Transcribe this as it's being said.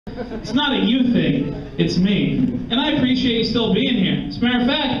It's not a you thing, it's me. And I appreciate you still being here. As a matter of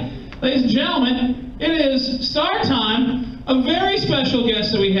fact, ladies and gentlemen, it is star time. A very special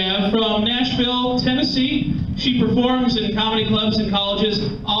guest that we have from Nashville, Tennessee. She performs in comedy clubs and colleges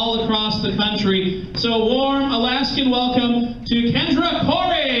all across the country. So a warm Alaskan welcome to Kendra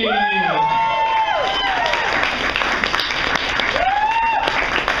Corrie.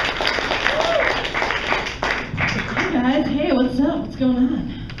 Hey guys, hey, what's up? What's going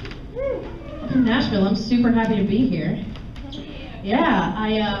on? I'm from Nashville. I'm super happy to be here.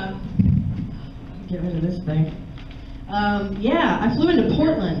 Yeah, get rid of this thing. I flew into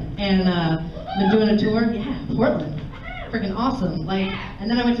Portland and been doing a tour. Yeah, Portland, freaking awesome. And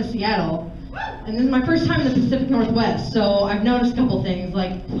then I went to Seattle, and this is my first time in the Pacific Northwest. So I've noticed a couple things.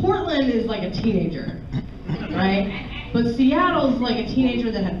 Like Portland is like a teenager, right? But Seattle's like a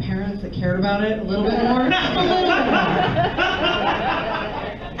teenager that had parents that cared about it a little bit more, just a little bit more.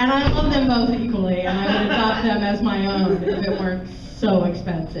 And I love them both equally, and I would adopt them as my own if it weren't so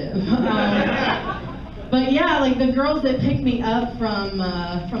expensive. But yeah, like the girls that picked me up from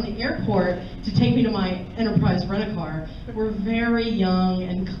the airport to take me to my Enterprise rent-a-car were very young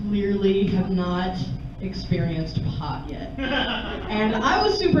and clearly have not experienced pot yet. And I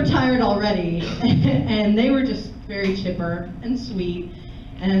was super tired already, and they were just very chipper and sweet.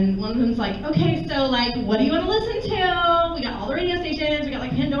 And one of them's like, okay, so like, what do you want to listen to? We got all the radio stations, we got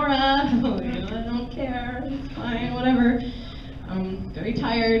like Pandora. I'm like, I don't care, it's fine, whatever. I'm very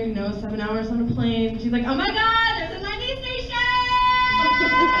tired, 7 hours on a plane. She's like, oh my God, there's a 90s station!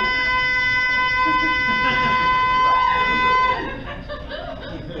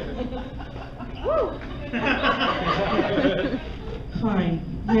 Fine,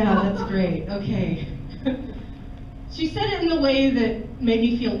 yeah, that's great, okay. She said it in the way that made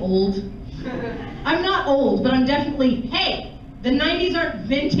me feel old. I'm not old, but I'm definitely, hey, the 90s aren't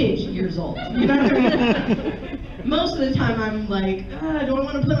vintage years old. You know what I mean? Most of the time I'm like, do I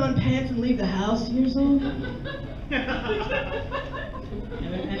want to put on pants and leave the house years old? And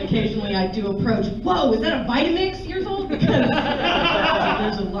occasionally I do approach, whoa, is that a Vitamix years old? Because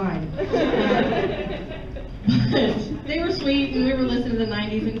there's a line. But they were sweet, and we were listening to the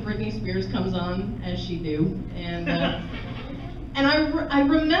 90s, and Britney Spears comes on, as she do. And I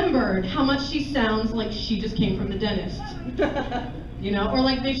remembered how much she sounds like she just came from the dentist. Or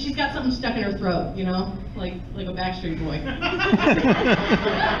like she's got something stuck in her throat, like a Backstreet Boy.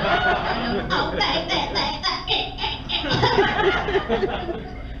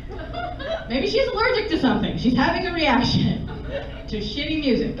 Maybe she's allergic to something. She's having a reaction to shitty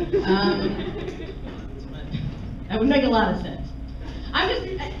music. That would make a lot of sense.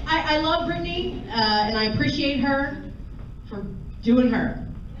 I love Britney, and I appreciate her for doing her.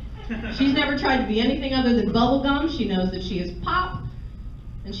 She's never tried to be anything other than bubblegum. She knows that she is pop,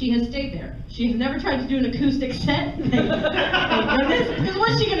 and she has stayed there. She has never tried to do an acoustic set. Because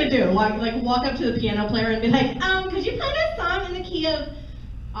what's she gonna do? Like walk up to the piano player and be like, could you play this song in the key of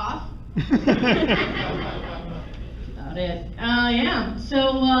off? About it. Yeah.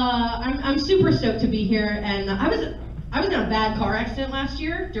 So I'm super stoked to be here, and I was in a bad car accident last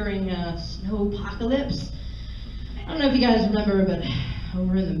year during snowpocalypse. I don't know if you guys remember, but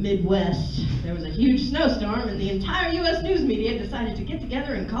over in the Midwest, there was a huge snowstorm, and the entire U.S. news media decided to get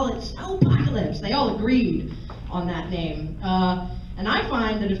together and call it Snowpocalypse. They all agreed on that name. And I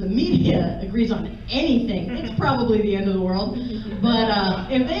find that if the media agrees on anything, it's probably the end of the world. But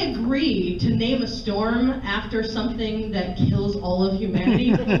if they agree to name a storm after something that kills all of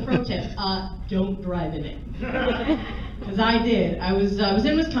humanity, pro tip, don't drive in it. Because I did. I was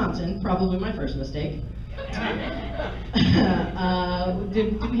in Wisconsin, probably my first mistake.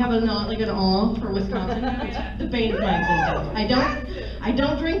 Did we have an awe for Wisconsin? It's the bane of my existence. I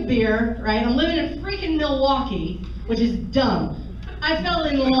don't drink beer, right? I'm living in freaking Milwaukee, which is dumb. I fell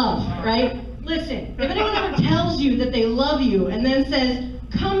in love, right? Listen, if anyone ever tells you that they love you and then says,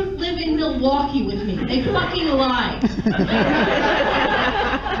 come live in Milwaukee with me, they fucking lie.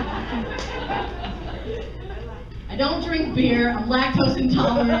 I don't drink beer, I'm lactose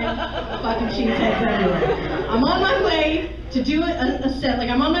intolerant, fucking cheeseheads everywhere. I'm on my way to do a set,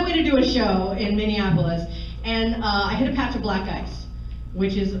 I'm on my way to do a show in Minneapolis, and I hit a patch of black ice,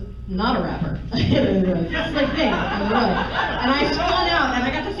 which is not a rapper. It's like thing on the road. And I spun out, and I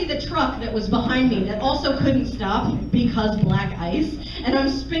got to see the truck that was behind me that also couldn't stop because black ice, and I'm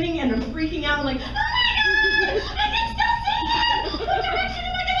spinning and I'm freaking out, like, oh my God, I can still see it! What direction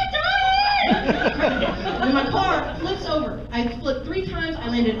am I gonna die? And my car flips over. I flipped 3 times, I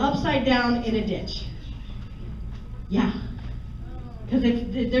landed upside down in a ditch. Yeah. Because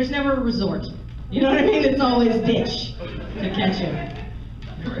there's never a resort. You know what I mean? It's always ditch to catch him.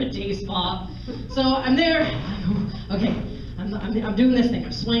 a day spa. So I'm there, okay, I'm doing this thing,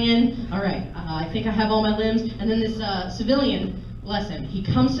 I'm swinging, all right, I think I have all my limbs, and then this civilian, bless him, he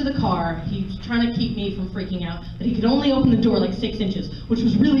comes to the car, he's trying to keep me from freaking out, but he could only open the door like 6 inches, which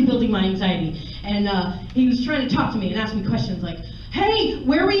was really building my anxiety, and he was trying to talk to me and ask me questions like, hey,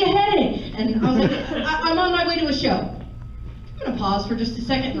 where were you headed? And I was like, I'm on my way to a show. I'm gonna pause for just a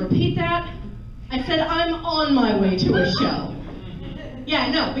second and repeat that. I said, I'm on my way to a show. Yeah,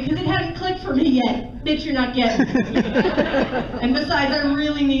 no, because it hadn't clicked for me yet. Bitch, you're not getting it. And besides, I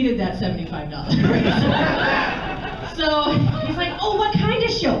really needed that $75. So he's like, oh, what kind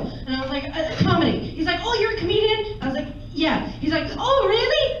of show? And I was like, a comedy. He's like, oh, you're a comedian? I was like, yeah. He's like, oh,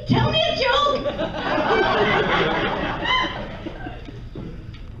 really? Tell me a joke.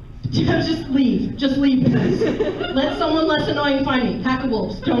 Just leave, please. Let someone less annoying find me. Pack of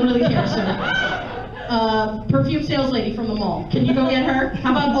wolves, don't really care, sir. Perfume sales lady from the mall. Can you go get her?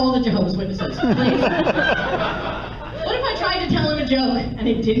 How about all the Jehovah's Witnesses, please? What if I tried to tell him a joke and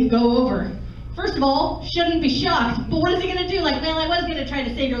it didn't go over? First of all, shouldn't be shocked, but what is he gonna do? Like, well, I was gonna try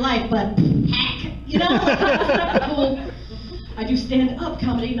to save your life, but heck, you know? That's not cool. I do stand-up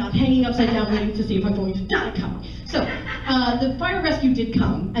comedy, not hanging upside down waiting to see if I'm going to die comedy. So, the fire rescue did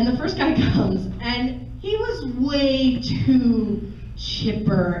come, and the first guy comes, and he was way too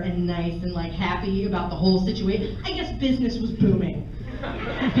chipper and nice and like happy about the whole situation. I guess business was booming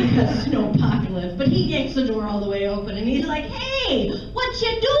because snowpocalypse, but he yanks the door all the way open, and he's like, hey, what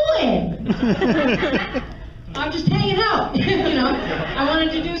you doing? I'm just hanging out, you know? I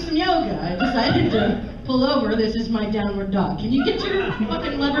wanted to do some yoga. I decided to pull over. This is my downward dog. Can you get your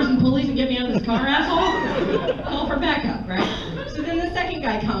fucking levers and pulleys and get me out of this car, asshole? Call for backup, right? So then the second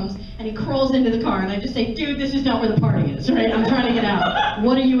guy comes, and he crawls into the car, and I just say, dude, this is not where the party is, right? I'm trying to get out.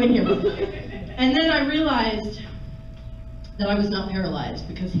 What are you in here with? And then I realized that I was not paralyzed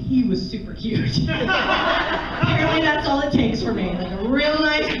because he was super cute. Apparently that's all it takes for me. Like a real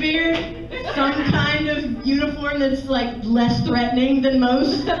nice beard, some kind of uniform that's like less threatening than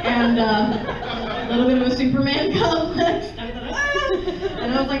most, and a little bit of a Superman complex.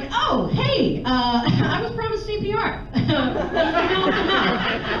 And I was like, oh, hey, I was promised CPR.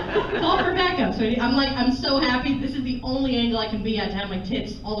 Call for backup. So I'm so happy. This is the only angle I can be at to have my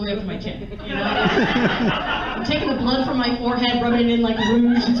tits all the way up to my chin. You know? I'm taking the blood from my forehead, rubbing it in like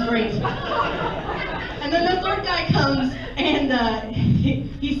rouge. It's great. And then the third guy comes, and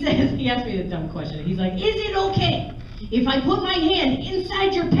he asked me a dumb question. He's like, is it okay if I put my hand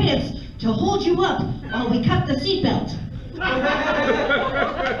inside your pants to hold you up while we cut the seatbelt?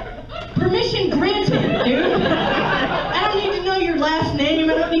 Permission granted, dude. I don't need to know your last name.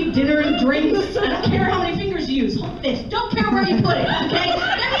 I don't need dinner and drinks. I don't care how many fingers you use. Hold this. Don't care where you put it, okay? Get me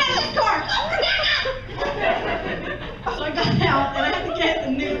out of this car. So I got out, and I had to get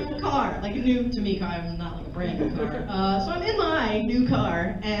a new car. Like a new, to me, car. I'm not like a brand new car. So I'm in my new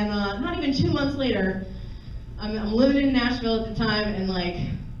car, and not even 2 months later, I'm living in Nashville at the time, and like,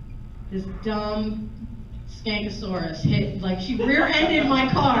 this dumb Skankosaurus hit, like she rear-ended my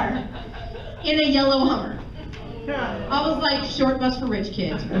car in a yellow Hummer. I was like, short bus for rich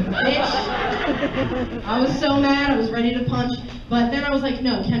kids, bitch. I was so mad, I was ready to punch, but then I was like,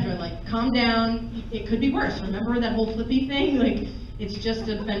 no, Kendra, like, calm down, it could be worse. Remember that whole flippy thing? Like, it's just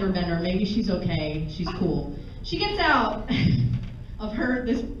a fender bender, maybe she's okay, she's cool. She gets out of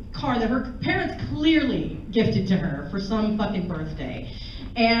this car that her parents clearly gifted to her for some fucking birthday.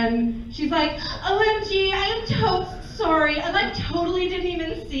 And she's like, OMG, I am totes sorry. I like totally didn't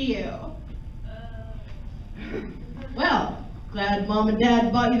even see you. Well, glad mom and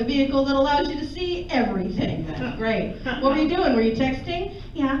dad bought you the vehicle that allows you to see everything then. Great. What were you doing? Were you texting?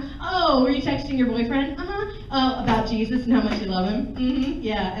 Yeah. Oh, were you texting your boyfriend? Uh-huh. Oh, about Jesus and how much you love him? Mm-hmm.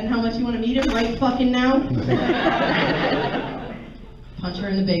 Yeah. And how much you want to meet him right fucking now? Punch her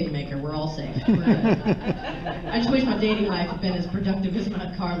in the baby maker. We're all safe. We're good. I just wish my dating life had been as productive as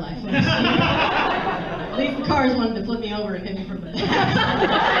my car life was. At least the cars wanted to flip me over and hit me from the back.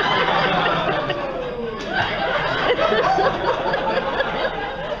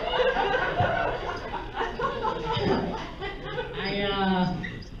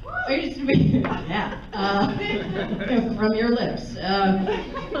 I used to be, from your lips.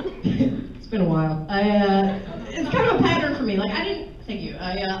 It's been a while. It's kind of a pattern for me. Like thank you.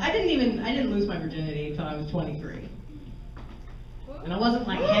 I didn't lose my virginity until I was 23. And I wasn't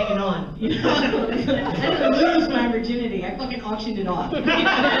like hanging on, you know? I didn't lose my virginity. I fucking auctioned it off. I'm 23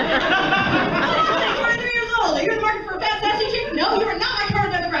 years old. Are you in the market for a fat, sassy chick? No, you are not my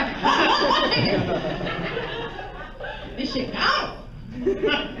current demographic. One ticket. This shit gone.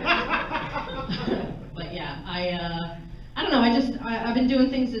 But yeah, I don't don't know, I've been doing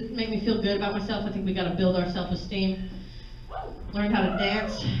things that make me feel good about myself. I think we gotta build our self-esteem. Learn how to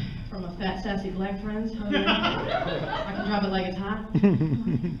dance from a fat, sassy black friend. Oh, yeah. I can drop it like it's hot.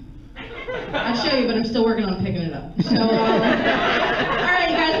 I'd show you, but I'm still working on picking it up. So, all right,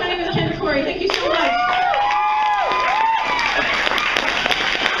 you guys, my name is Kendra Corrie. Thank you so much.